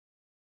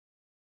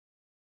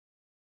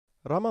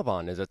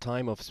Ramadan is a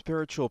time of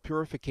spiritual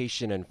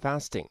purification and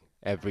fasting.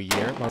 Every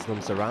year,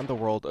 Muslims around the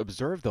world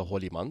observe the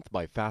holy month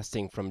by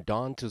fasting from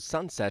dawn to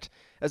sunset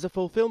as a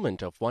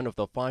fulfillment of one of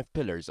the five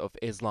pillars of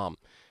Islam.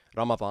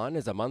 Ramadan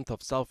is a month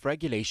of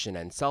self-regulation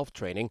and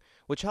self-training,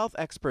 which health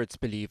experts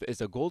believe is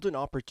a golden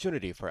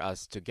opportunity for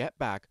us to get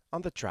back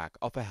on the track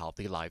of a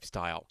healthy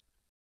lifestyle.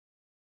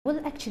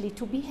 Well, actually,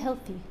 to be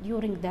healthy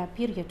during the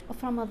period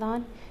of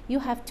Ramadan, you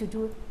have to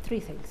do three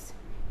things.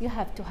 You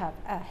have to have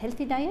a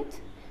healthy diet,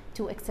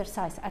 to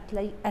exercise at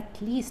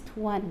least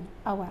 1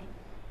 hour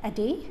a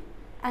day,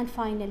 and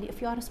finally,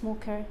 if you are a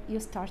smoker, you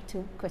start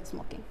to quit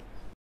smoking.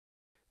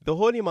 The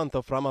holy month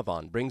of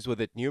Ramadan brings with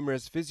it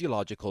numerous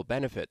physiological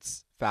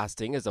benefits.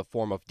 Fasting is a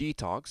form of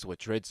detox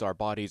which rids our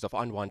bodies of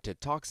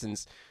unwanted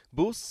toxins,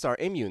 boosts our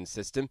immune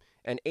system,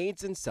 and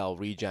aids in cell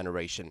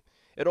regeneration.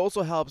 It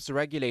also helps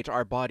regulate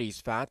our body's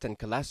fat and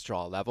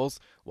cholesterol levels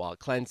while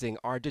cleansing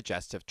our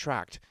digestive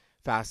tract.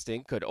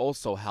 Fasting could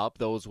also help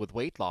those with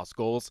weight loss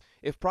goals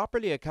if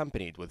properly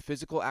accompanied with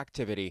physical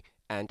activity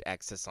and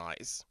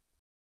exercise.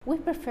 We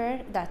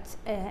prefer that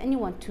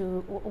anyone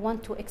to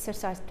want to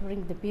exercise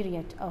during the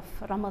period of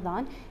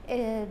Ramadan.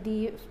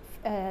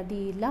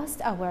 The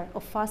last hour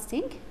of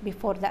fasting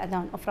before the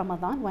adhan of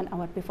Ramadan, 1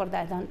 hour before the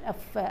adhan of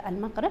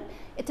Al-Maghrib,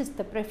 it is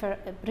the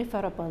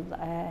preferable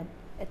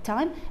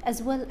time,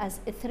 as well as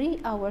 3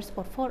 hours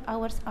or 4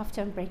 hours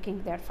after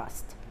breaking their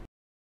fast.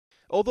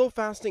 Although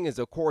fasting is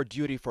a core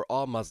duty for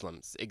all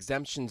Muslims,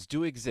 exemptions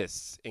do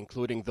exist,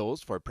 including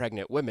those for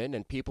pregnant women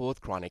and people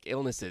with chronic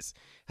illnesses.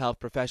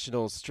 Health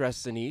professionals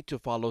stress the need to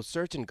follow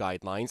certain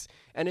guidelines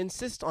and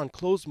insist on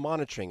close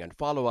monitoring and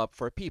follow-up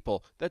for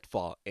people that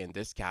fall in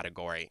this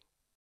category.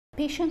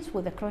 Patients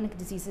with chronic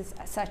diseases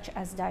such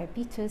as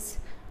diabetes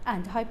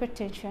and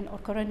hypertension or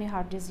coronary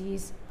heart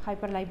disease,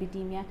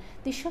 hyperlipidemia,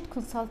 they should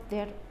consult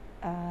their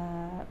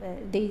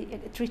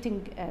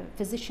treating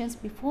physicians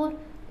before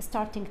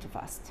starting to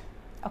fast.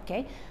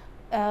 Okay,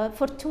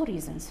 for two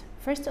reasons.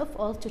 First of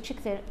all, to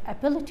check their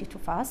ability to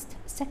fast.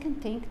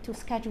 Second thing, to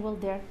schedule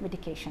their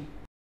medication.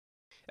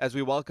 As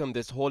we welcome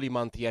this holy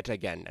month yet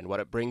again and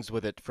what it brings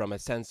with it from a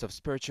sense of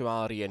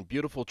spirituality and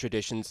beautiful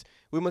traditions,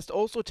 we must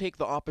also take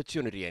the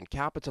opportunity and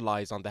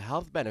capitalize on the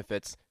health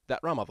benefits that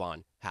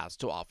Ramadan has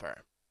to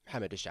offer.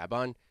 Mohamed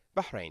Al-Shaaban,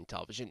 Bahrain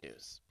Television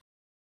News.